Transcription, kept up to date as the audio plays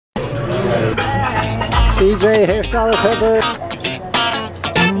DJ Hairstylist Heather.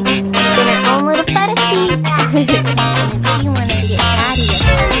 In her own little photo shoot. And then she wanted to get daddy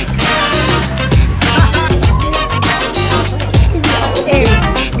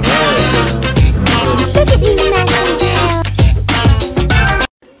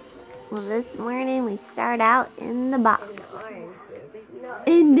Well, this morning we start out in the box.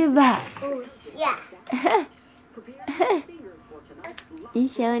 In the box. Yeah. You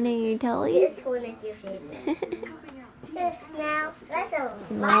showing her your toys? This one is your favorite. Now, let's go.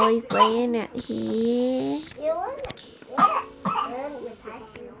 Molly's laying right here. You want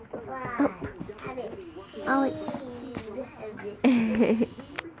Molly.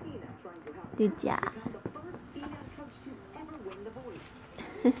 Good job.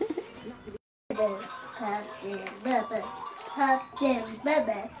 Pop them bubble. Pop them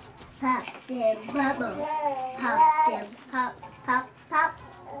bubble. Pop them bubble. Pop them pop pop pop.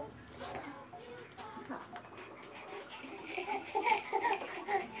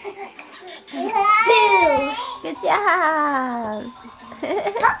 Good job.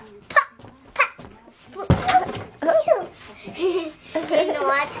 You know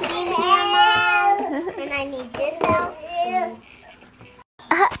what's clean here, Mom? And I need this out.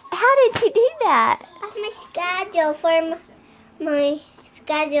 How did you do that? That's my schedule for my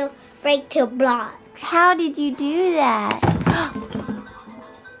schedule break to blocks. How did you do that?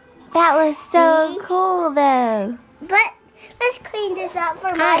 That was so cool, though. But let's clean this up for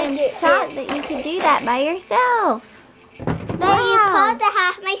I my am shocked that you could do that by yourself. But you're supposed to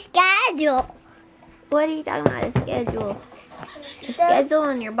have my schedule. What are you talking about, the schedule? The schedule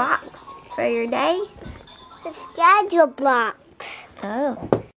on your box for your day? The schedule blocks. Oh.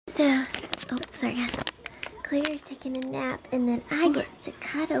 So, sorry guys. Claire's taking a nap, and then I get to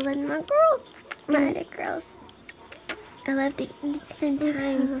cuddle with my girls. My other girls. I love to spend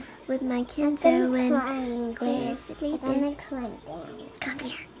time with my Kinzo when Claire's sleeping. I'm gonna climb down. Come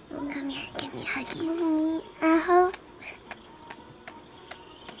here. Come here. Give me huggies. I hope.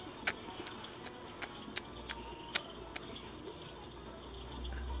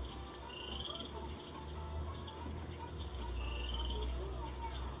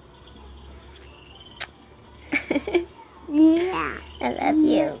 Yeah. I love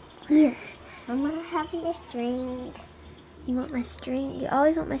you. Yeah. I'm gonna have your strings. You want my string? You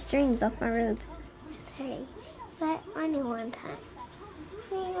always want my strings off my robes. Okay. But only one time.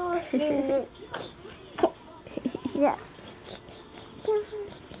 Yeah.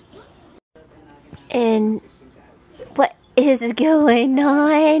 And what is going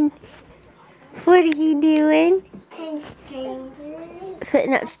on? What are you doing? And streamers.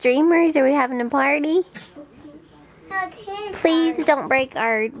 Putting up streamers? Are we having a party? Please don't break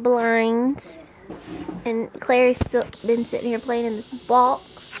our blinds. And Claire's still been sitting here playing in this box.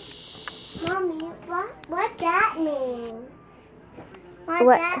 Mommy, what that means? What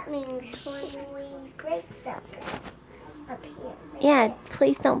that means when we break something up here. Yeah,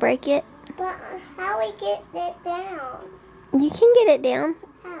 please don't break it. But how we get it down? You can get it down.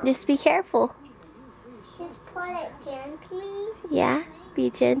 How? Just be careful. Just pull it gently. Yeah, be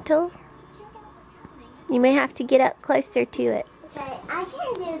gentle. You may have to get up closer to it. Okay, I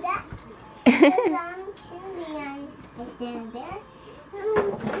can do that. Because I'm stand there.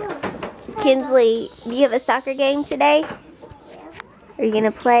 Kinsley, do you have a soccer game today? Yeah. Are you going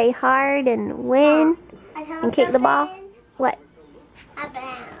to play hard and win and kick the ball? What? I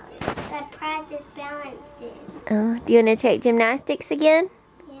balance. I practice balancing. Oh, do you want to take gymnastics again?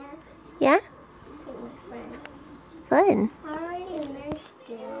 Yeah. Yeah? With my friends. Fun. I already missed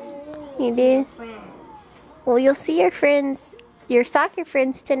you. You do? Friends. Well, you'll see your friends, your soccer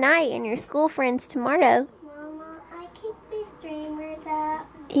friends tonight and your school friends tomorrow. Mama, I keep the streamers up.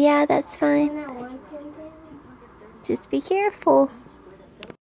 Yeah, that's fine. And I want them to. Just be careful.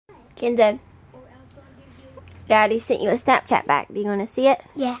 Kinzo, Daddy sent you a Snapchat back. Do you want to see it?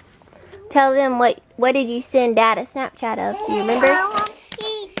 Yeah. Tell them what did you send Dad a Snapchat of? Do you remember? I want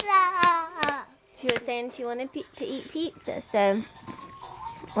pizza. She was saying she wanted to eat pizza, so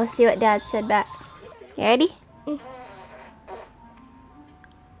let's see what Dad said back. You ready?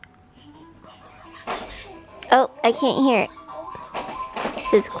 Oh, I can't hear it. It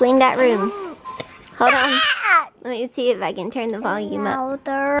says clean that room. Hold on. Let me see if I can turn the volume up.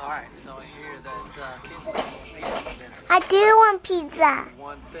 Louder. Alright, so I hear that Kinsley needs dinner. I do want pizza.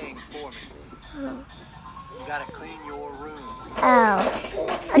 One thing for me. You gotta clean your room. Oh.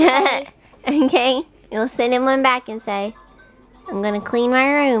 Okay, you'll send him one back and say, I'm gonna clean my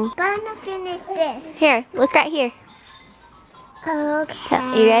room. But I'm gonna finish this. Here, look right here.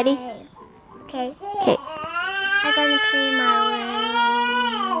 Okay. You ready? Okay. Okay. I'm gonna clean my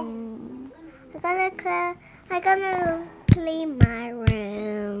room. I'm gonna gonna clean my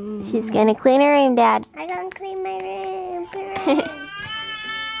room. She's gonna clean her room, Dad. I'm gonna clean my room.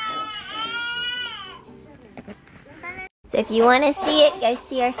 So if you want to see it, go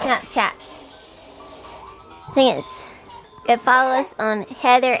see our Snapchat. Thing is, go follow us on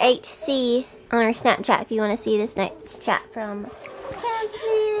Heather HC on our Snapchat if you want to see this next chat from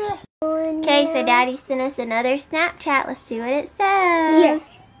Kinsley. Okay, so Daddy sent us another Snapchat. Let's see what it says. Yes.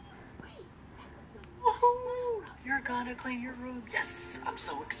 Woohoo! You're gonna clean your room. Yes, I'm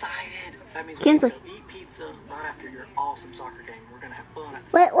so excited. That means we're Kinsley. gonna eat pizza right after your awesome soccer game. We're gonna have fun at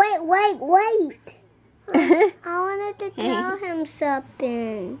the Wait. I wanted to tell him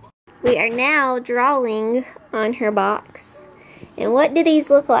something. We are now drawing on her box. And what do these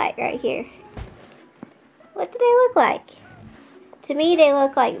look like right here? What do they look like? To me, they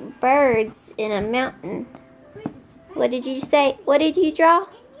look like birds in a mountain. What did you say? What did you draw?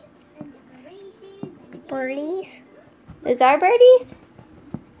 Birdies. Those are birdies?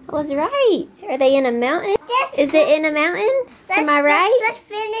 I was right. Are they in a mountain? Is it in a mountain? Am I right? Let's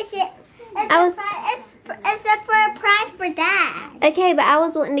finish it. It's for a prize for Dad. Okay, but I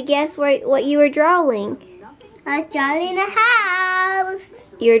was wanting to guess what you were drawing. I was drawing a house.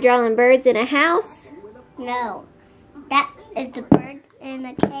 You were drawing birds in a house? No, that is the bird in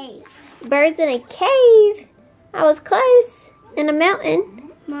a cave. Birds in a cave? I was close. In a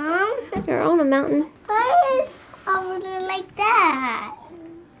mountain. Mom, You're on a mountain. why is over there like that?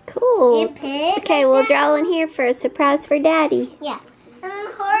 Cool. You pig? Okay, we'll draw in here for a surprise for Daddy. Yeah.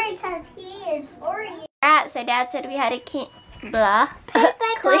 Hurry, because he is hurrying. Alright, so Dad said we had to clean Put it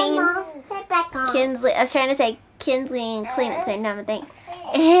back on, Mom. Put it back on. Kinsley. I was trying to say Kinsley and clean at the same time, I think.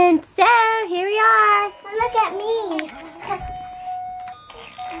 And so, here we are. Look at me.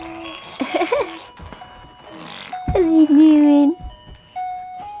 What's he doing?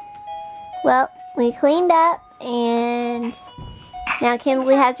 Well, we cleaned up, and now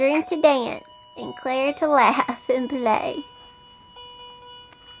Kinsley has room to dance and Claire to laugh and play.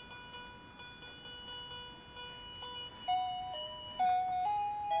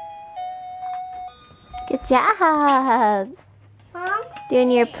 Good job. Mom,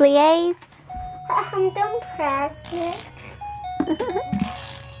 Doing your plies. don't press it.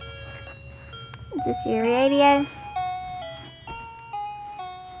 Is this your radio?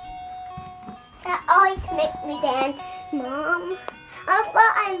 That always makes me dance, Mom. I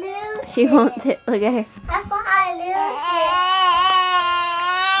thought I lose She wants it. Look at her. I thought I lose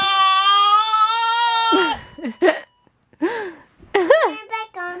it. Turn it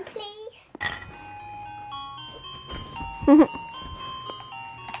back on, please.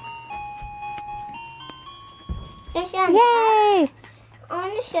 Yay! I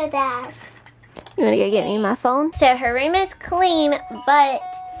want to show Dad. You want to go get me my phone? So her room is clean, but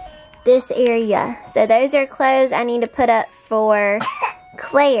this area. So those are clothes I need to put up for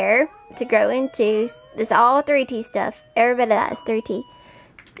Claire to grow into. This is all 3T stuff. Everybody that is 3T.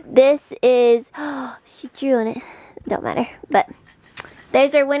 This is, oh, she drew on it. Don't matter. But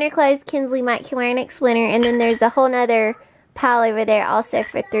those are winter clothes Kinsley might wear next winter. And then there's a whole nother pile over there also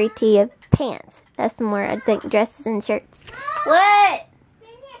for 3T of pants. That's more, I think, dresses and shirts. What?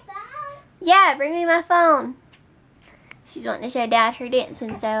 Yeah, bring me my phone. She's wanting to show Dad her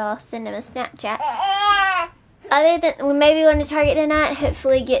dancing, so I'll send him a Snapchat. Other than, we maybe going to Target tonight,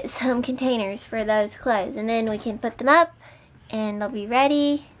 hopefully get some containers for those clothes. And then we can put them up, and they'll be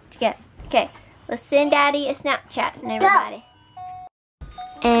ready to go. Okay, let's send Daddy a Snapchat and everybody.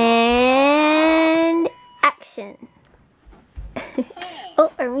 And action.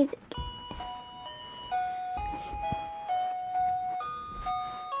 Oh, our music.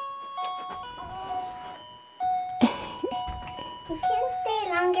 You can stay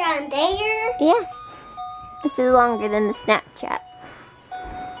longer on there. Yeah. This is longer than the Snapchat.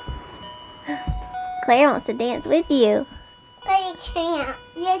 Claire wants to dance with you. But you can't.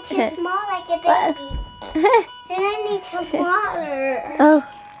 You're too small like a baby. And I need some water. Oh,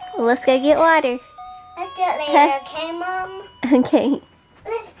 well, let's go get water. Let's do it later, okay, Mom? Okay.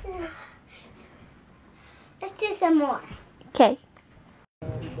 Let's do some more. Okay.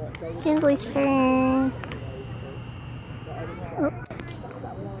 Kinsley's turn.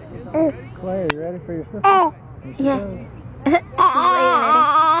 Oh. Claire, you ready for your sister? Yeah.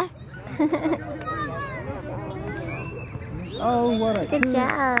 Oh, what a Good cute.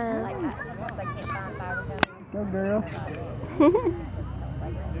 job. Go, girl.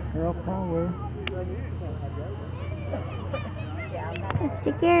 Girl power. It's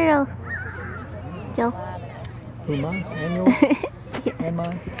a girl. Joel. Who, mine? And yours? And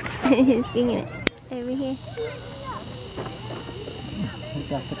mine? He's getting it over here. He's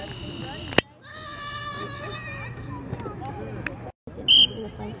got the...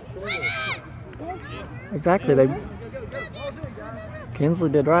 exactly. Kinsley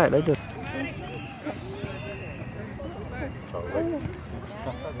did right. They just.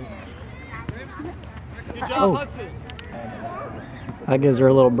 Oh. That gives her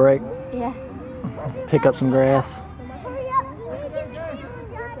a little break. Yeah. Pick up some grass.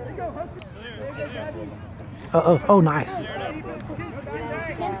 Uh-oh. Oh, nice.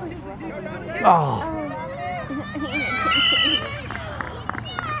 Oh.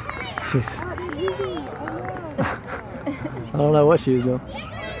 She's... I don't know what she was doing.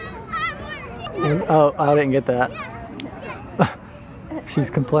 And, oh, I didn't get that. She's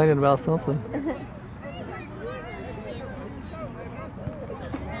complaining about something.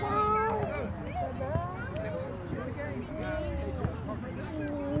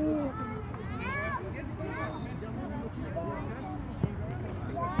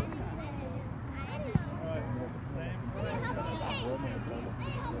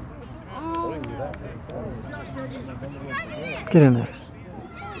 Get in there.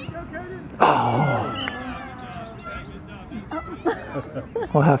 Oh.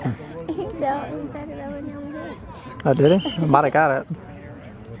 What happened? Oh, did he? I might have got it.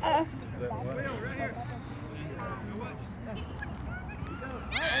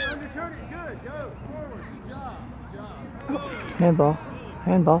 Handball.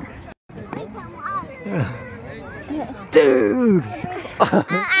 Handball. Dude!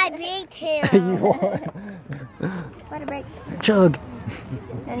 I beat him. You won. What a break. Chug.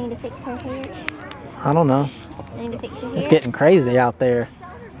 I need to fix her hair. I don't know. I need to fix your hair. It's getting crazy out there.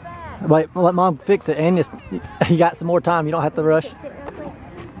 Wait, let Mom fix it. And you got some more time. You don't have to rush. Fix it real quick.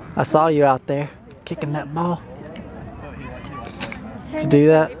 I saw you out there kicking that ball. Turn You do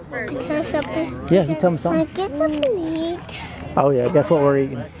that? Tell something. Yeah, you tell me something. Get something to eat. Oh yeah, guess what we're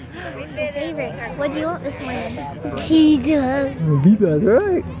eating? Favorite. What do you want this morning? Pizza. That's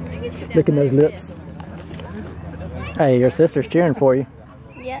right. Licking those lips. Hey, your sister's cheering for you.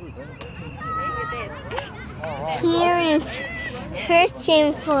 Yep. Cheering. Her's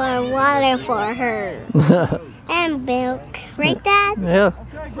cheering for water for her. And milk. Right, Dad? Yeah.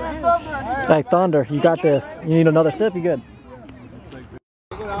 Hey, Thunder, you got this. You need another sip? You good?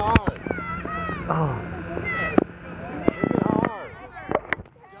 Oh.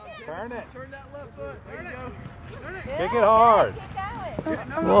 Turn it. Turn that left foot. There you go. Kick it hard.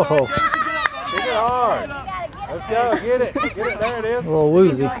 Whoa. Kick it hard. Let's go. Get it. Get it. There it is. A little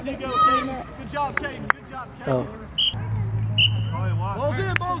woozy. Good job, Caden. Good job, Caden. Oh. Balls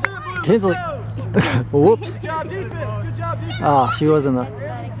in. Balls in. Kinsley. Whoops. Good job, defense. Good job, defense. Oh, she wasn't a.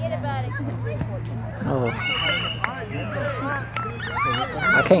 Oh.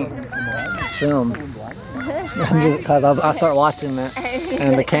 I can't film because I start watching it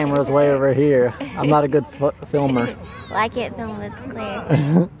and the camera's way over here. I'm not a good filmer. Well, I can't film with Claire.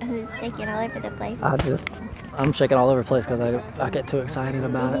 I'm just shaking all over the place. I'm shaking all over the place because I get too excited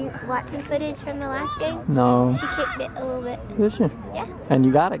about Did it. you watch the footage from the last game? No. She kicked it a little bit. Did she? Yeah. And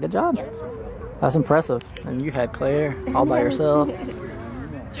you got it. Good job. Yep. That's impressive. And you had Claire all by yourself.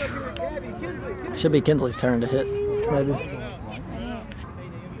 Should be Kinsley's turn to hit, maybe.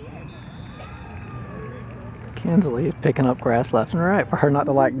 Kinsley is picking up grass left and right for her not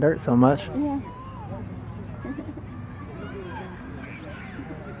to like dirt so much. Yeah.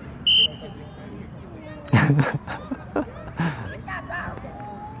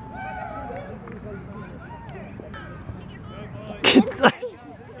 Kinsley.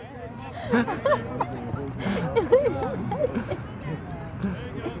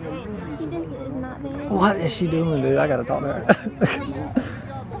 She just is not there. What is she doing, dude? I gotta talk to her.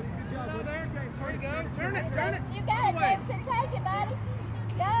 You got it, Jameson. Take it, buddy.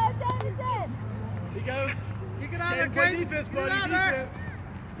 Go, Jameson. He goes. Kick it out there, Caden. Defense, buddy. Defense.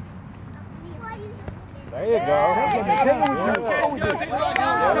 There you go.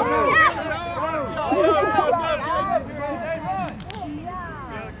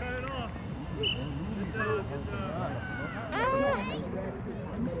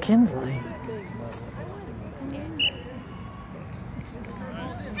 Kinsley.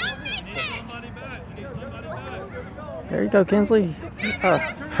 There you go, Kinsley.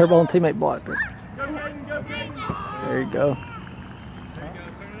 Her ball teammate blocked her. There you go.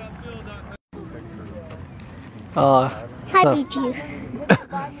 I beat you.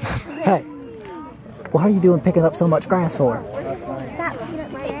 Hey, what are you doing picking up so much grass for? Stop picking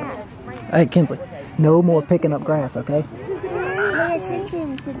up my grass. Hey, Kinsley, no more picking up grass, okay? Pay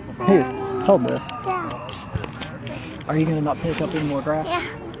attention to the Here, hold this. Yeah. Are you gonna not pick up any more grass? Yeah.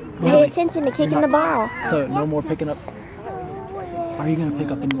 Pay attention to kicking the ball. So, no more picking up. Are you gonna pick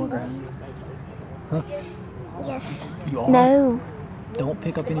up any more grass? Huh? Yes. You are? No. Don't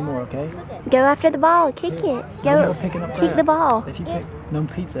pick up anymore, okay? Go after the ball. Kick it. No Go. more picking up Kick grass. the ball. If you pick no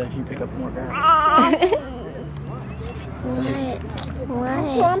pizza, if you pick up more grass.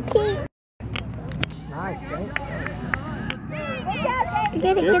 What? Nice, Dave.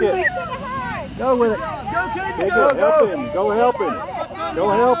 Get it, Kinsley. Go with it. Go, kid, go, help him. Go help him. Go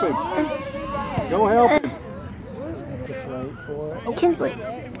help him. Go help him. Just wait for it. Kinsley.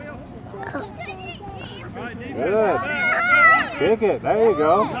 Good. Kick it. There you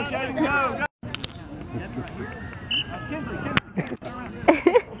go.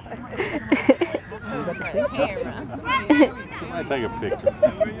 I take a picture.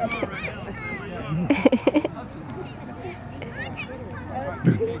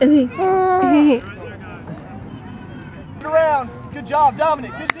 Around. Good job,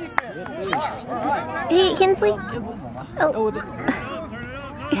 Dominic. Good defense. Hey, Kinsley. Oh.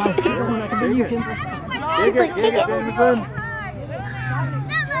 Nice. Keep going. I can do you, Kinsley. Kick it, Jameson.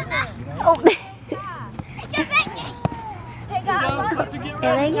 Oh. Hey, guys.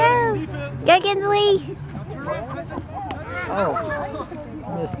 There they go. Go, Kinsley. Oh.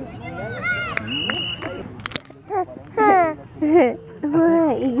 Missed it.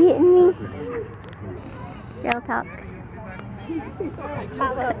 What? You getting me? Real talk.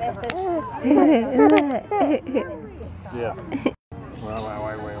 Yeah. Well, wait.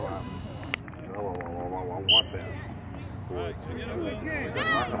 What's that?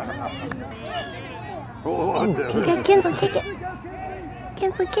 Okay, Kinsley, kick it.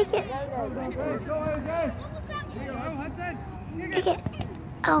 Kinsley, kick it. Kick it.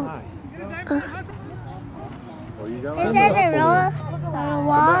 Oh. This is a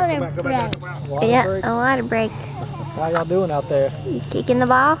water break. Yeah, a water break. How y'all doing out there? You kicking the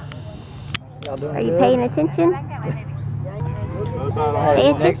ball? Y'all doing Are you good? paying attention? Hey,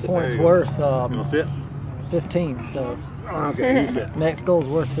 Pay next attention. point's worth Sit. 15, so Okay, you sit. next goal's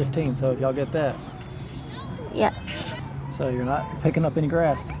worth 15, so if y'all get that. Yeah. So you're not picking up any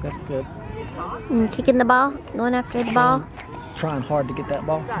grass. That's good. And kicking the ball, going after the ball. Trying hard to get that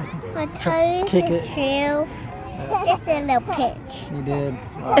ball. I told Kick you it. to. Just a little pitch. You did.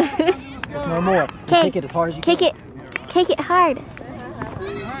 All right. There's no more. Okay. Kick it as hard as you Kick can. it. Kick it hard.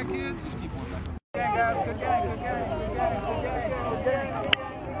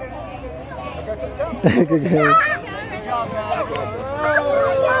 Good game.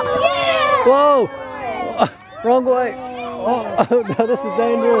 Whoa! Wrong way. Oh, no, this is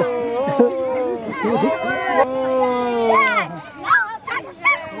dangerous.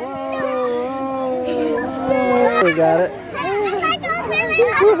 We got it.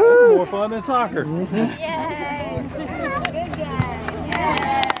 More fun than soccer. Good game.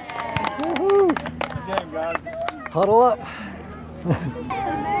 Good game, guys. Huddle up. All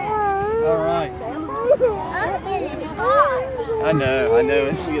right. I know.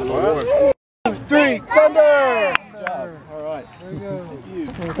 It's getting warm. 3, thunder! Good job. All right. There you go. Let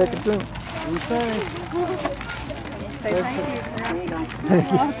me take a drink. I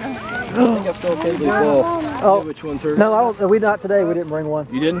think I stole Kinsley's ball. Oh, Which one's hers? no, I don't, we not today. We didn't bring one.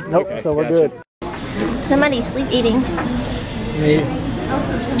 You didn't? Nope, Okay, so we're gotcha. good. Somebody's sleep eating. Me.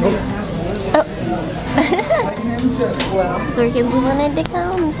 So Kinsley wanted to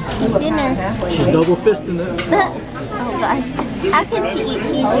come eat dinner. She's double fisting it. Oh gosh. How can she eat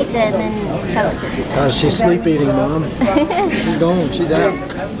cheese pizza and then chocolate chip pizza? She's sleep eating, Mom. She's gone. She's out. Don't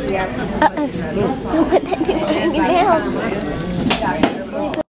put that anywhere in your mouth.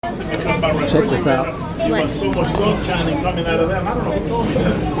 Check this out. What? So much sunshine coming out of them. I don't know.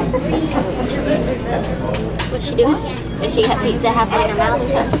 What's she doing? Does she have pizza halfway in her mouth or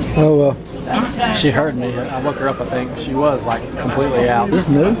something? Oh well. She heard me. I woke her up, I think. She was like completely out. Is this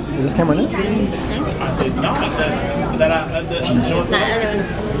new? Is this camera new? I said, no, It's not other one.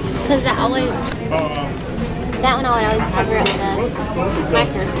 Because that one I would always cover up the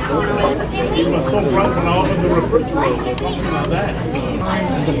cracker. it was so broken off in the refrigerator or something like that.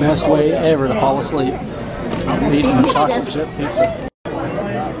 The best way ever to fall asleep. Eating a chocolate chip pizza.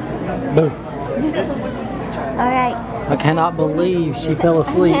 Boom. Alright. I cannot believe she fell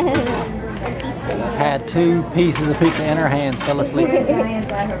asleep. Had 2 pieces of pizza in her hands, fell asleep.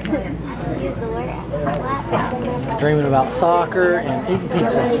 Dreaming about soccer and eating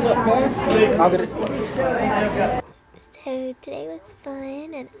pizza. I'll get it. So today was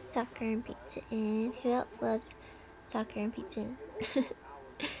fun and soccer and pizza in. Who else loves soccer and pizza in?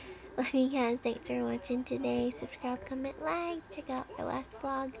 Love you guys. Thanks for watching today. Subscribe, comment, like. Check out our last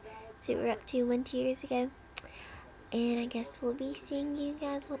vlog. See what we're up to 1-2 years ago. And I guess we'll be seeing you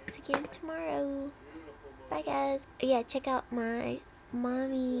guys once again tomorrow. Bye guys. Yeah, check out my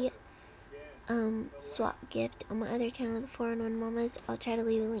mommy swap gift on my other channel, the 4-in-1 Mamas. I'll try to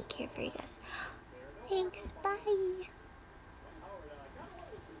leave a link here for you guys. Thanks, bye.